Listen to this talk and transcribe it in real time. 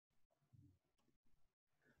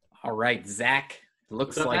All right, Zach, it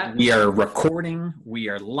looks What's up, like Matt? we are recording. We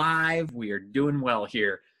are live. We are doing well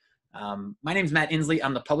here. My name is Matt Insley.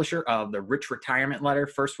 I'm the publisher of the Rich Retirement Letter.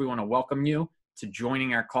 First, we want to welcome you to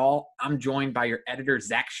joining our call. I'm joined by your editor,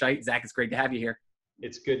 Zach Scheidt. Zach, it's great to have you here.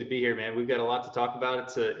 It's good to be here, man. We've got a lot to talk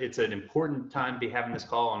about. It's an important time to be having this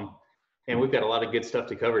call on, and we've got a lot of good stuff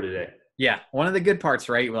to cover today. Yeah, one of the good parts,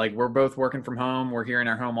 right? Like we're both working from home. We're here in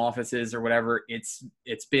our home offices or whatever. It's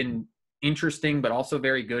been interesting, but also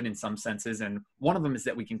very good in some senses. And one of them is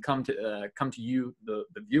that we can come to you, the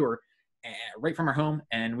viewer, right from our home,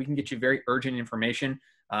 and we can get you very urgent information.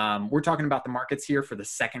 We're talking about the markets here for the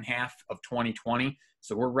second half of 2020.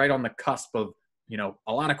 So we're right on the cusp of,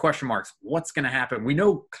 a lot of question marks. What's going to happen? We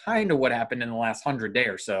know kind of what happened in the last 100 days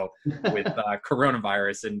or so with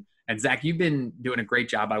coronavirus. And Zach, you've been doing a great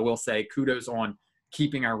job. I will say kudos on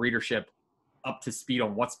keeping our readership up to speed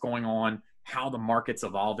on what's going on, how the market's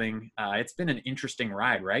evolving. It's been an interesting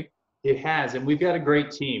ride, right? It has, and we've got a great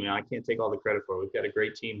team. I can't take all the credit for it. We've got a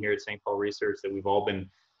great team here at St. Paul Research that we've all been,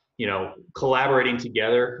 collaborating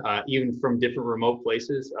together, even from different remote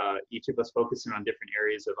places, each of us focusing on different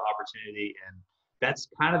areas of opportunity. And that's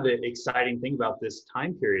kind of the exciting thing about this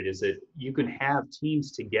time period is that you can have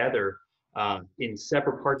teams together in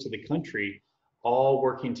separate parts of the country, all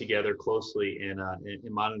working together closely in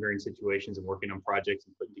monitoring situations and working on projects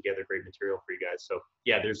and putting together great material for you guys. So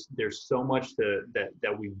yeah, there's so much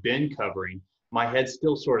that we've been covering. My head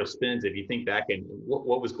still sort of spins if you think back and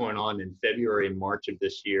what was going on in February and March of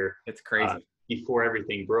this year. It's crazy. Before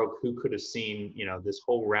everything broke, who could have seen this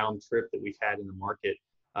whole round trip that we've had in the market?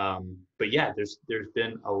 But yeah, there's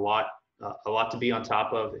been a lot to be on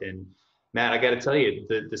top of. And Matt, I got to tell you,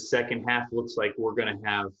 the second half looks like we're going to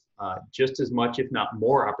have just as much, if not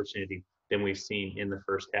more, opportunity than we've seen in the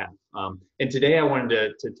first half. And today I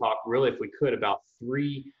wanted to talk really, if we could, about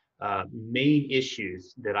three main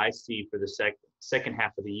issues that I see for the second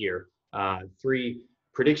half of the year. Three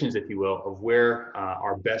predictions, if you will, of where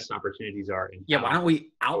our best opportunities are. Yeah, why don't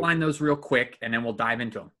we outline those real quick and then we'll dive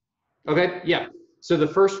into them. Okay, yeah. So the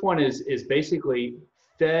first one is basically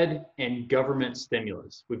Fed and government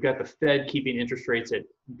stimulus. We've got the Fed keeping interest rates at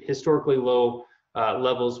historically low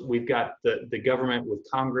levels. We've got the government with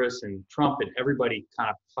Congress and Trump and everybody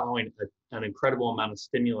kind of plowing an incredible amount of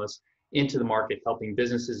stimulus into the market, helping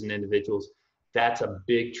businesses and individuals. That's a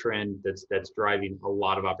big trend that's driving a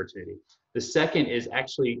lot of opportunity. The second is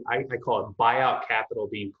actually, I call it buyout capital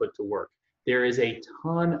being put to work. There is a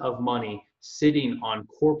ton of money sitting on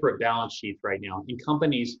corporate balance sheets right now. In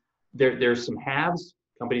companies, there's some haves,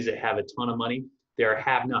 companies that have a ton of money. There are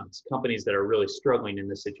have-nots, companies that are really struggling in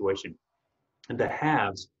this situation. And the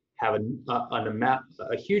haves have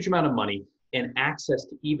a huge amount of money and access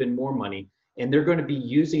to even more money. And they're going to be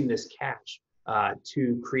using this cash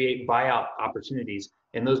to create buyout opportunities.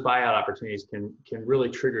 And those buyout opportunities can really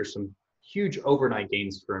trigger some huge overnight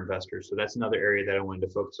gains for investors. So that's another area that I wanted to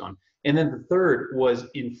focus on. And then the third was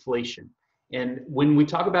inflation. And when we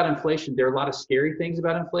talk about inflation, there are a lot of scary things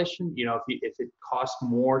about inflation. If it costs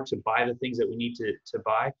more to buy the things that we need to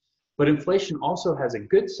buy, but inflation also has a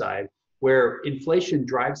good side where inflation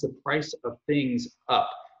drives the price of things up.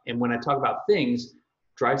 And when I talk about things,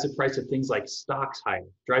 drives the price of things like stocks higher,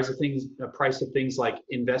 drives the price of things like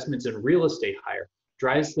investments in real estate higher,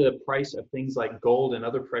 drives the price of things like gold and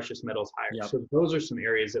other precious metals higher. Yep. So those are some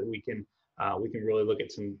areas that we can really look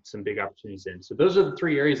at some big opportunities in. So those are the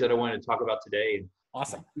three areas that I wanted to talk about today.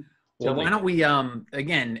 Awesome. Well, why don't we,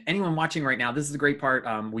 again, anyone watching right now, this is the great part.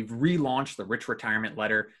 We've relaunched the Rich Retirement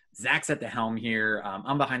Letter. Zach's at the helm here.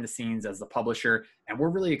 I'm behind the scenes as the publisher, and we're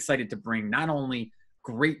really excited to bring not only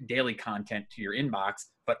great daily content to your inbox,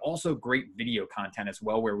 but also great video content as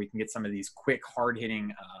well, where we can get some of these quick,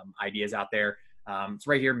 hard-hitting ideas out there. It's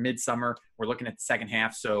right here, midsummer. We're looking at the second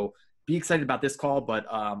half, so be excited about this call, but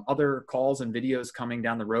other calls and videos coming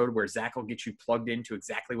down the road where Zach will get you plugged into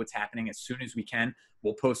exactly what's happening as soon as we can.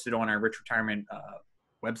 We'll post it on our Rich Retirement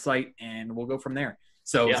website, and we'll go from there.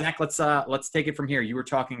 So yeah. Zach, let's take it from here. You were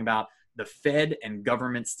talking about the Fed and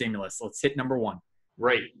government stimulus. Let's hit number one.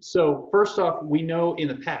 Right. So first off, we know in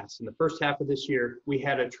the past, in the first half of this year, we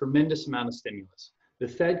had a tremendous amount of stimulus. The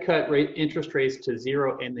Fed cut interest rates to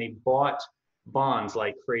zero, and they bought bonds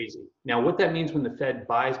like crazy. Now, what that means when the Fed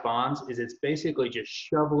buys bonds is it's basically just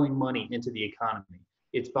shoveling money into the economy.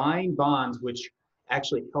 It's buying bonds, which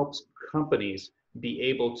actually helps companies be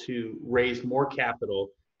able to raise more capital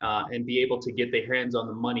and be able to get their hands on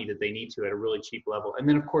the money that they need to at a really cheap level. And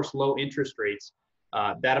then, of course, low interest rates.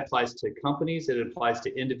 That applies to companies, it applies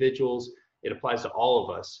to individuals, it applies to all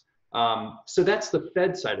of us. So that's the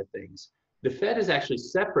Fed side of things. The Fed is actually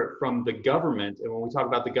separate from the government. And when we talk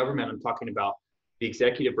about the government, I'm talking about the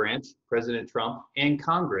executive branch, President Trump, and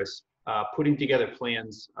Congress putting together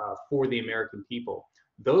plans for the American people.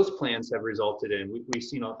 Those plans have resulted in, we've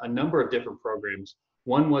seen a number of different programs.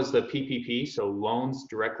 One was the PPP, so loans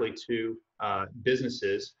directly to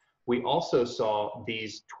businesses. We also saw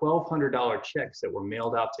these $1,200 checks that were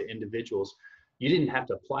mailed out to individuals. You didn't have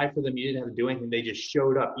to apply for them. You didn't have to do anything. They just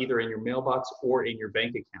showed up either in your mailbox or in your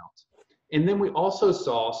bank account. And then we also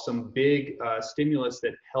saw some big stimulus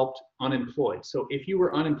that helped unemployed. So if you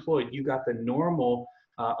were unemployed, you got the normal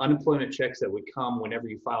unemployment checks that would come whenever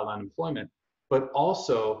you filed unemployment. But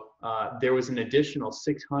also there was an additional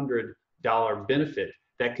 $600 benefit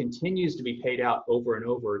that continues to be paid out over and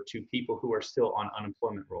over to people who are still on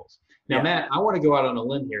unemployment rolls. Now, Matt, I want to go out on a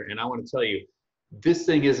limb here, and I want to tell you, this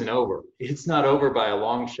thing isn't over. It's not over by a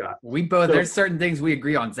long shot. We both, there's certain things we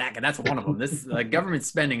agree on, Zach, and that's one of them. This government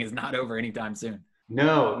spending is not over anytime soon.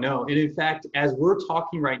 No. And in fact, as we're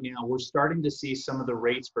talking right now, we're starting to see some of the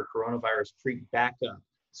rates for coronavirus creep back up.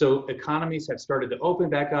 So economies have started to open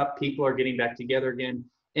back up. People are getting back together again.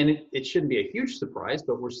 And it shouldn't be a huge surprise,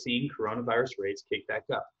 but we're seeing coronavirus rates kick back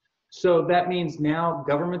up. So that means now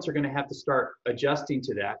governments are going to have to start adjusting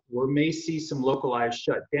to that. We may see some localized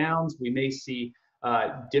shutdowns. We may see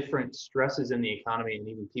different stresses in the economy, and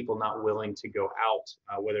even people not willing to go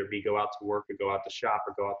out, whether it be go out to work or go out to shop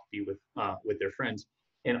or go out to be with their friends.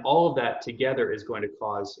 And all of that together is going to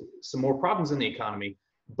cause some more problems in the economy,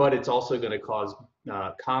 but it's also going to cause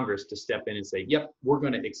Congress to step in and say, yep, we're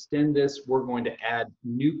going to extend this. We're going to add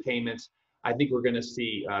new payments. I think we're going to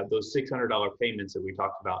see those $600 payments that we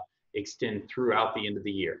talked about extend throughout the end of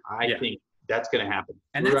the year. I think that's going to happen.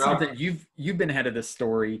 And that's something you've been ahead of this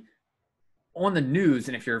story on the news.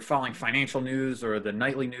 And if you're following financial news or the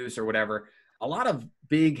nightly news or whatever, a lot of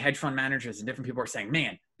big hedge fund managers and different people are saying,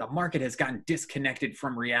 man, the market has gotten disconnected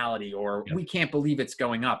from reality, or we can't believe it's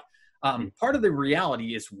going up. Part of the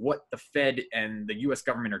reality is what the Fed and the US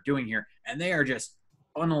government are doing here, and they are just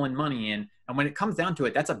funneling money in. And when it comes down to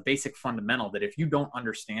it, that's a basic fundamental that if you don't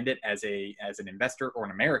understand it as an investor or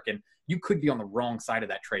an American, you could be on the wrong side of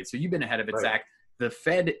that trade. So you've been ahead of it, Zach. The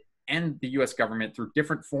Fed and the US government, through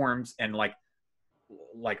different forms and like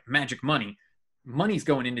magic money's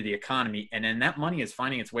going into the economy, and then that money is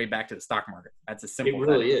finding its way back to the stock market. That's a simple. It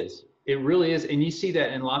really is. It really is. And you see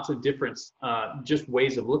that in lots of different just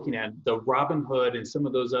ways of looking at it. The Robinhood and some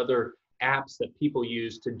of those other apps that people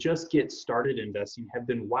use to just get started investing have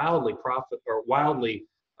been wildly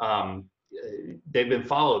they've been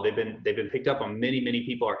followed. They've been picked up on. Many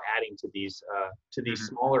people are adding to these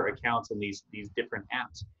smaller accounts and these different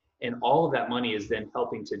apps. And all of that money is then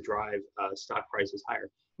helping to drive stock prices higher.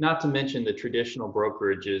 Not to mention the traditional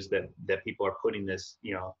brokerages that people are putting this,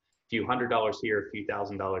 a few $100s here, a few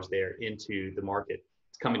 $1,000s there into the market.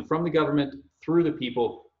 It's coming from the government through the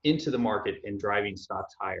people into the market and driving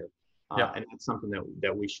stocks higher. And that's something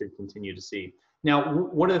that we should continue to see. Now,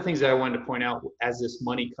 one of the things that I wanted to point out as this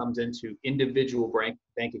money comes into individual bank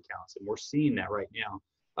accounts, and we're seeing that right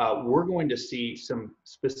now, we're going to see some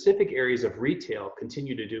specific areas of retail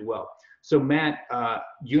continue to do well. So Matt,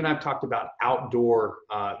 you and I have talked about outdoor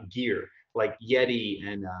gear like Yeti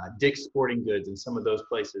and Dick's Sporting Goods and some of those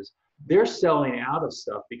places. They're selling out of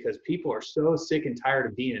stuff because people are so sick and tired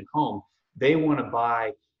of being at home. They want to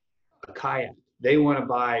buy a kayak. They want to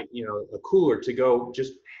buy, a cooler to go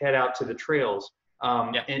just head out to the trails.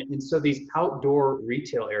 And so these outdoor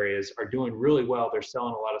retail areas are doing really well. They're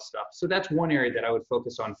selling a lot of stuff. So that's one area that I would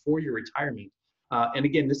focus on for your retirement. And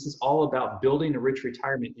again, this is all about building a rich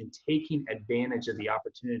retirement and taking advantage of the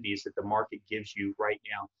opportunities that the market gives you right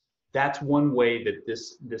now. That's one way that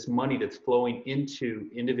this money that's flowing into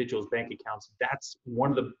individuals' bank accounts, that's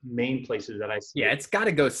one of the main places that I see. Yeah, it's got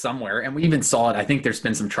to go somewhere. And we even saw it. I think there's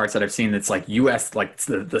been some charts that I've seen that's like US, like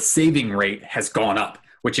the saving rate has gone up,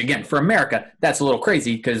 which again, for America, that's a little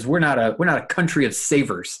crazy because we're not a country of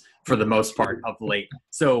savers for the most part of late.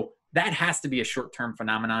 So that has to be a short-term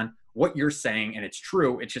phenomenon. What you're saying, and it's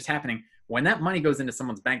true, it's just happening. When that money goes into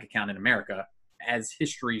someone's bank account in America, as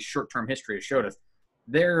short-term history has showed us,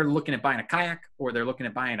 they're looking at buying a kayak, or they're looking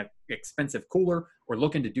at buying an expensive cooler, or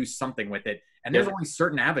looking to do something with it. And there's only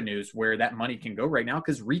certain avenues where that money can go right now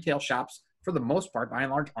because retail shops, for the most part, by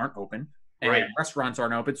and large, aren't open. And restaurants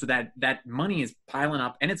aren't open. So that money is piling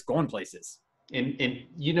up and it's going places. And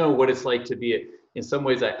you know what it's like to be in some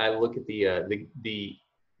ways, I look at the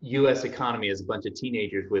U.S. economy as a bunch of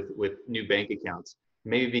teenagers with new bank accounts.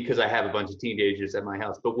 Maybe because I have a bunch of teenagers at my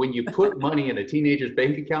house. But when you put money in a teenager's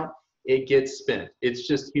bank account, it gets spent. It's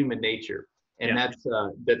just human nature. And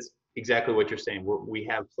that's exactly what you're saying. We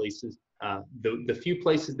have places, the few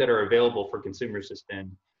places that are available for consumers to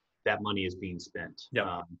spend, that money is being spent.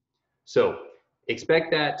 So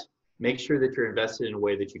expect that, make sure that you're invested in a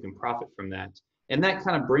way that you can profit from that. And that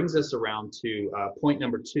kind of brings us around to point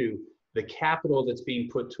number 2, the capital that's being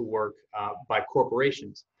put to work by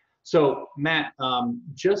corporations. So Matt,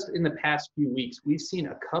 just in the past few weeks, we've seen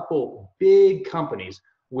a couple big companies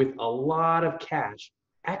with a lot of cash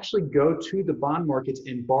actually go to the bond markets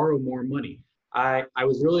and borrow more money. I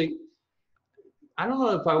was really, I don't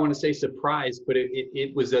know if I want to say surprised, but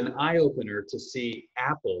it was an eye opener to see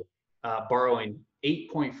Apple borrowing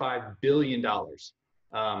 $8.5 billion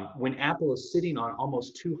when Apple is sitting on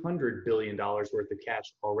almost $200 billion worth of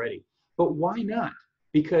cash already. But why not?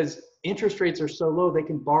 Because interest rates are so low, they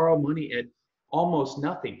can borrow money at almost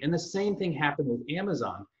nothing. And the same thing happened with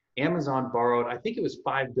Amazon. Amazon borrowed, I think it was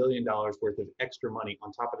 $5 billion worth of extra money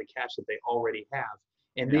on top of the cash that they already have.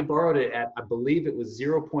 And they borrowed it at, I believe it was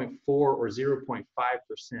 0.4 or 0.5%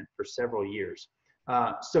 for several years.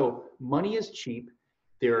 So money is cheap.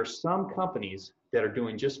 There are some companies that are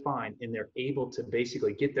doing just fine, and they're able to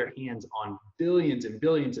basically get their hands on billions and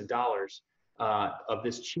billions of dollars of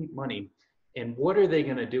this cheap money. And what are they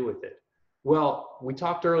going to do with it? Well, we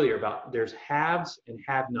talked earlier about there's haves and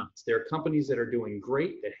have-nots. There are companies that are doing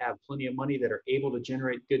great, that have plenty of money, that are able to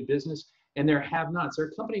generate good business, and there are have-nots. There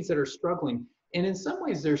are companies that are struggling, and in some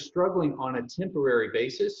ways they're struggling on a temporary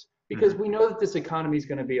basis because we know that this economy is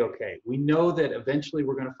going to be okay. We know that eventually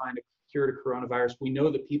we're going to find a cure to coronavirus. We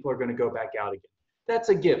know that people are going to go back out again. That's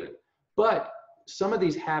a given. But some of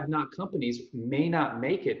these have-not companies may not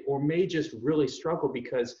make it, or may just really struggle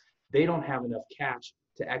because they don't have enough cash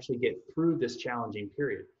to actually get through this challenging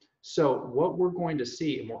period. So what we're going to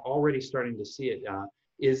see, and we're already starting to see it,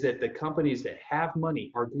 is that the companies that have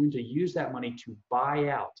money are going to use that money to buy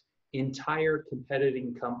out entire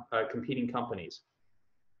competing companies.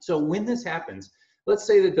 So when this happens, let's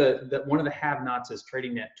say that one of the have-nots is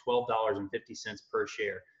trading at $12.50 per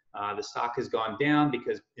share. The stock has gone down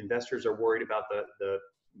because investors are worried about the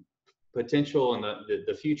potential and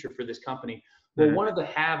the future for this company. Well, one of the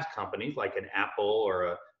haves companies, like an Apple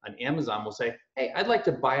or an Amazon, will say, hey, I'd like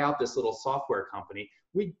to buy out this little software company.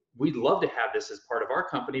 We'd love to have this as part of our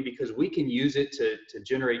company because we can use it to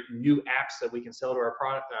generate new apps that we can sell to our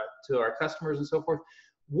product, to our customers and so forth.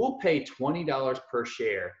 We'll pay $20 per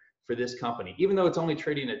share for this company, even though it's only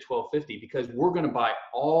trading at $12.50, because we're going to buy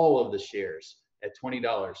all of the shares at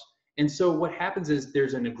 $20. And so what happens is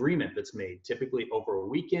there's an agreement that's made, typically over a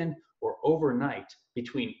weekend or overnight,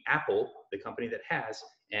 between Apple, the company that has,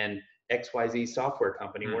 and XYZ software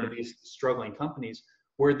company, one of these struggling companies,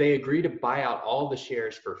 where they agree to buy out all the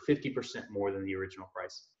shares for 50% more than the original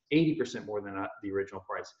price, 80% more than the original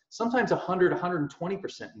price, sometimes 100,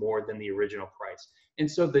 120% more than the original price. And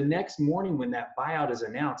so the next morning when that buyout is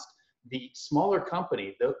announced, the smaller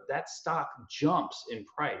company, that stock jumps in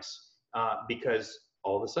price because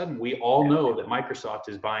all of a sudden we all know that Microsoft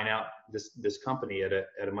is buying out this company at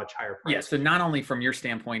a much higher price. Yeah, so not only from your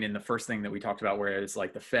standpoint in the first thing that we talked about, where it's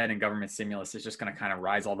like the Fed and government stimulus is just going to kind of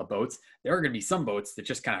rise all the boats, there are going to be some boats that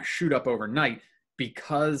just kind of shoot up overnight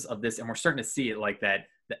because of this. And we're starting to see it like that,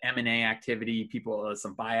 the M&A activity, people,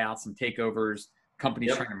 some buyouts, some takeovers,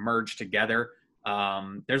 companies trying to merge together.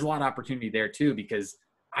 There's a lot of opportunity there too, because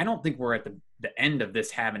I don't think we're at the end of this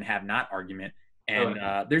have and have not argument.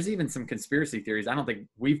 And there's even some conspiracy theories. I don't think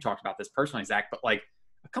we've talked about this personally, Zach, but like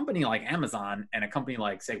a company like Amazon and a company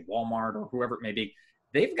like, say, Walmart or whoever it may be,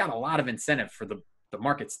 they've got a lot of incentive for the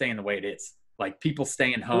market staying the way it is. Like people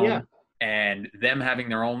staying home and them having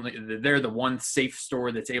their own, they're the one safe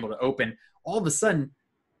store that's able to open. All of a sudden,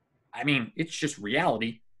 I mean, it's just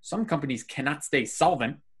reality. Some companies cannot stay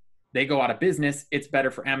solvent. They go out of business. It's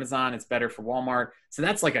better for Amazon. It's better for Walmart. So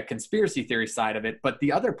that's like a conspiracy theory side of it. But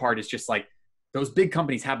the other part is just like, those big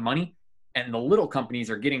companies have money and the little companies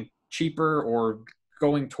are getting cheaper or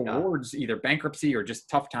going towards either bankruptcy or just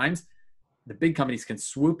tough times. The big companies can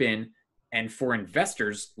swoop in, and for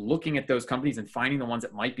investors looking at those companies and finding the ones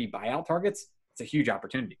that might be buyout targets, it's a huge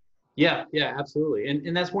opportunity. Yeah, absolutely.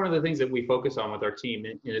 And that's one of the things that we focus on with our team.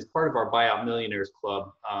 And as part of our Buyout Millionaires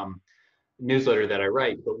Club newsletter that I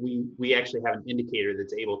write, but we actually have an indicator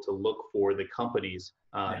that's able to look for the companies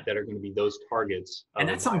that are going to be those targets. And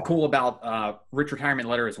that's something cool about Rich Retirement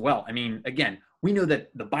Letter as well. I mean, again, we know that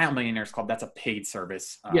the Buyout Millionaires Club, that's a paid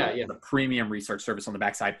service, the premium research service on the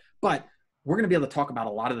backside. But we're going to be able to talk about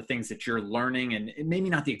a lot of the things that you're learning, and maybe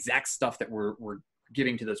not the exact stuff that we're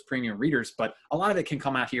giving to those premium readers, but a lot of it can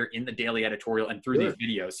come out here in the daily editorial and through these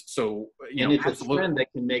videos. So, it's a trend that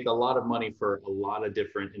can make a lot of money for a lot of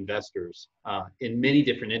different investors in many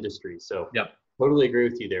different industries. So totally agree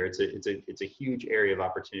with you there. It's a huge area of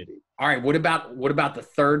opportunity. All right. What about the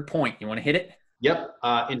third point? You want to hit it? Yep.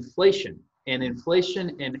 Inflation. and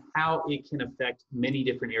inflation and how it can affect many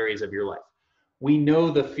different areas of your life. We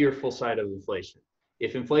know the fearful side of inflation.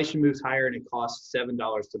 If inflation moves higher and it costs $7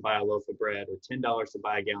 to buy a loaf of bread or $10 to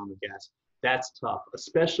buy a gallon of gas, that's tough,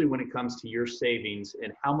 especially when it comes to your savings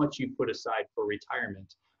and how much you put aside for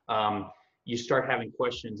retirement. You start having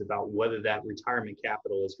questions about whether that retirement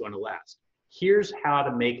capital is going to last. Here's how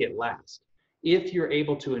to make it last. If you're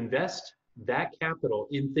able to invest that capital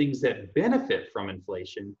in things that benefit from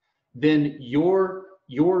inflation, then your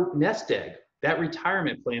nest egg, that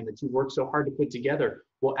retirement plan that you worked so hard to put together,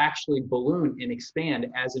 will actually balloon and expand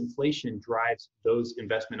as inflation drives those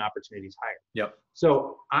investment opportunities higher. Yep.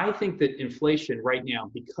 So I think that inflation right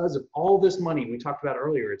now, because of all this money we talked about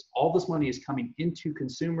earlier, it's all this money is coming into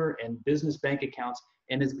consumer and business bank accounts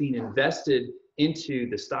and is being invested into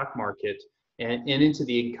the stock market and into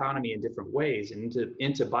the economy in different ways and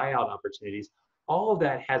into buyout opportunities. All of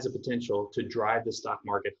that has a potential to drive the stock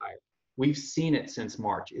market higher. We've seen it since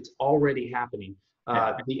March. It's already happening.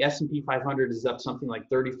 The S&P 500 is up something like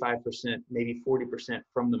 35%, maybe 40%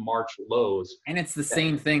 from the March lows. And it's the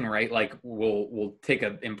same thing, right? Like we'll take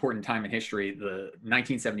an important time in history, the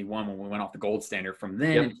 1971 when we went off the gold standard, from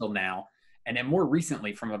then until now, and then more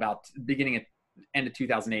recently from about beginning at end of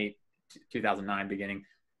 2008, 2009 beginning,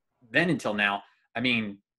 then until now. I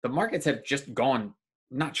mean, the markets have just gone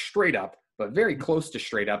not straight up, but very close to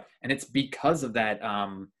straight up, and it's because of that.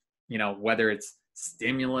 Whether it's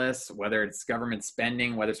stimulus, whether it's government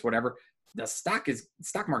spending, whether it's whatever, the stock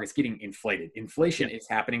market's getting inflated. Inflation is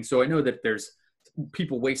happening. So I know that there's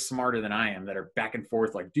people way smarter than I am that are back and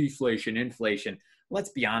forth like deflation, inflation. Let's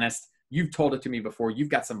be honest. You've told it to me before. You've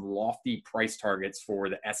got some lofty price targets for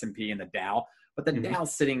the S&P and the Dow, but the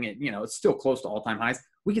Dow's sitting at, it's still close to all-time highs.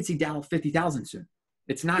 We could see Dow 50,000 soon.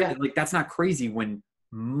 It's not like, that's not crazy when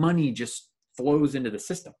money just flows into the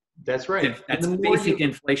system. That's right. That's basic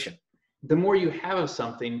inflation. The more you have of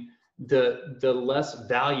something, the less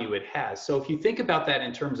value it has. So if you think about that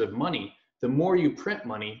in terms of money, the more you print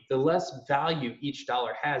money, the less value each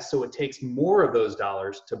dollar has. So it takes more of those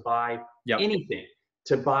dollars to buy anything,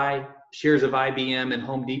 to buy shares of IBM and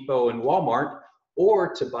Home Depot and Walmart,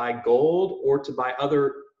 or to buy gold, or to buy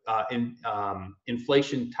other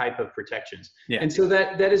inflation type of protections. And so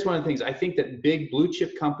that is one of the things. I think that big blue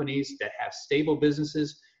chip companies that have stable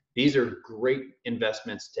businesses, these are great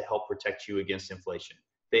investments to help protect you against inflation.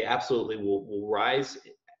 They absolutely will rise,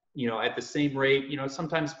 at the same rate,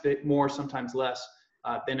 sometimes a bit more, sometimes less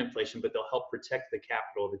than inflation, but they'll help protect the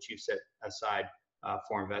capital that you set aside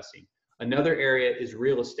for investing. Another area is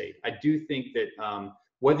real estate. I do think that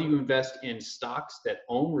whether you invest in stocks that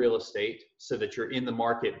own real estate so that you're in the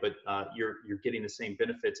market, but you're getting the same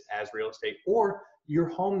benefits as real estate, or your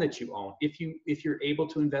home that you own, if you're able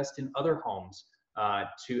to invest in other homes,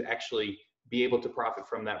 to actually be able to profit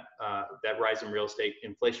from that rise in real estate,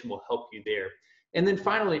 inflation will help you there. And then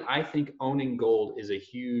finally, I think owning gold is a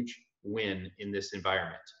huge win in this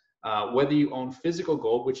environment. Whether you own physical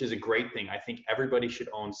gold, which is a great thing, I think everybody should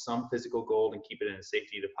own some physical gold and keep it in a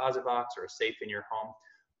safety deposit box or a safe in your home,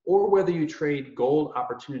 or whether you trade gold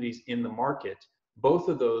opportunities in the market, both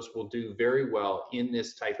of those will do very well in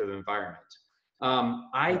this type of environment.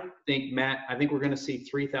 I think, Matt, we're going to see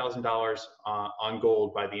 $3,000 on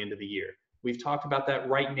gold by the end of the year. We've talked about that.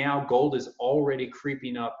 Right now, gold is already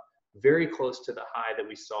creeping up very close to the high that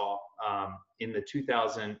we saw in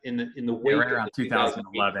the wake right around of the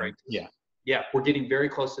 2011. Yeah, we're getting very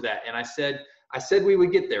close to that. And I said we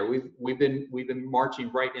would get there. We've been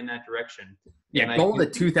marching right in that direction. Yeah, gold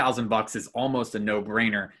at $2,000 is almost a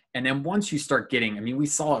no-brainer. And then once you start getting, we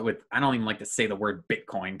saw it with, I don't even like to say the word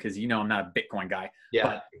Bitcoin because I'm not a Bitcoin guy. Yeah.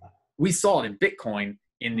 But we saw it in Bitcoin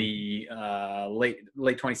in the late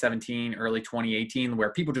 2017, early 2018,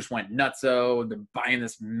 where people just went nutso. They're buying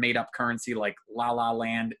this made-up currency like La La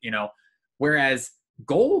Land, whereas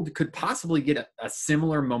gold could possibly get a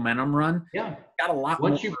similar momentum run. Yeah. Got a lot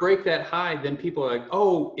Once more. you break that high, then people are like,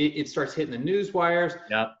 oh, it starts hitting the news wires.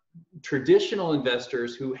 Yep. Traditional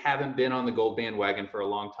investors who haven't been on the gold bandwagon for a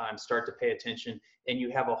long time start to pay attention, and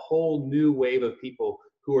you have a whole new wave of people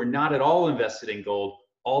who are not at all invested in gold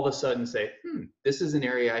all of a sudden say, this is an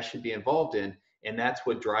area I should be involved in. And that's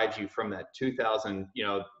what drives you from that 2000,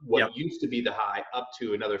 used to be the high, up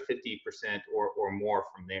to another 50% or more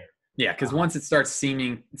from there. Yeah, because once it starts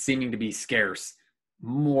seeming to be scarce,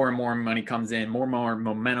 more and more money comes in, more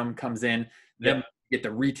momentum comes in. Then you get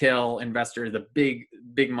the retail investor, the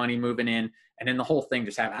big money moving in, and then the whole thing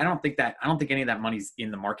just happens. I don't think any of that money's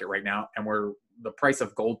in the market right now, and the price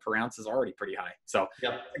of gold per ounce is already pretty high. So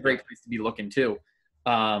it's a great place to be looking too.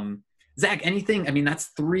 Zach, anything? That's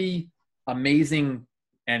three amazing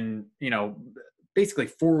and basically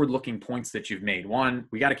forward-looking points that you've made. One,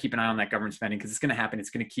 we got to keep an eye on that government spending because it's going to happen. It's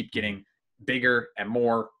going to keep getting bigger and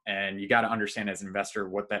more, and you got to understand as an investor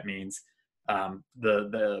what that means.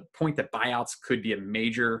 The point that buyouts could be a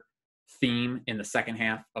major theme in the second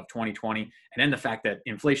half of 2020, and then the fact that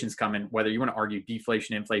inflation's coming, whether you want to argue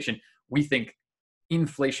deflation, inflation, we think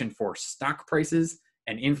inflation for stock prices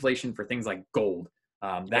and inflation for things like gold,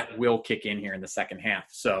 that will kick in here in the second half.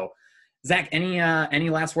 So Zach, any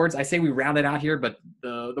last words? I say we round it out here, but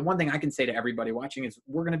the one thing I can say to everybody watching is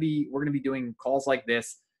we're gonna be doing calls like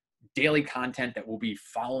this, daily content that will be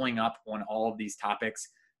following up on all of these topics.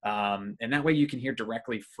 And that way you can hear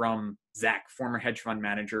directly from Zach, former hedge fund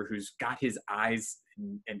manager, who's got his eyes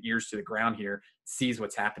and ears to the ground here, sees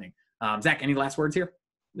what's happening. Zach, any last words here?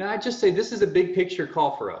 No, I just say this is a big picture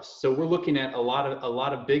call for us. So we're looking at a lot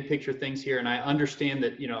of big picture things here, and I understand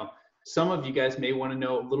that some of you guys may want to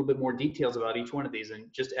know a little bit more details about each one of these. And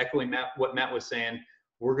just echoing what Matt was saying,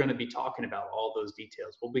 we're going to be talking about all those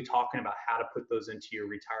details. We'll be talking about how to put those into your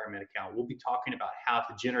retirement account. We'll be talking about how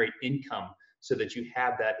to generate income so that you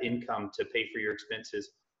have that income to pay for your expenses.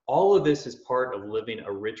 All of this is part of living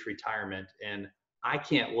a rich retirement, and I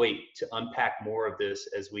can't wait to unpack more of this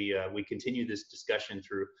as we continue this discussion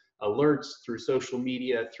through alerts, through social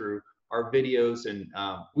media, through our videos, and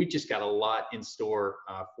we just got a lot in store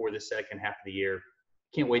for the second half of the year.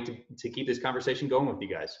 Can't wait to keep this conversation going with you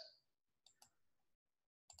guys.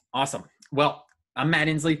 Awesome. Well, I'm Matt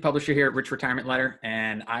Insley, publisher here at Rich Retirement Letter,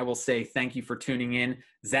 and I will say thank you for tuning in.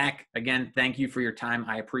 Zach, again, thank you for your time.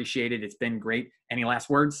 I appreciate it. It's been great. Any last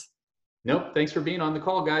words? Nope. Thanks for being on the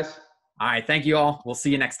call, guys. All right. Thank you all. We'll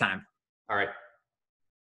see you next time. All right.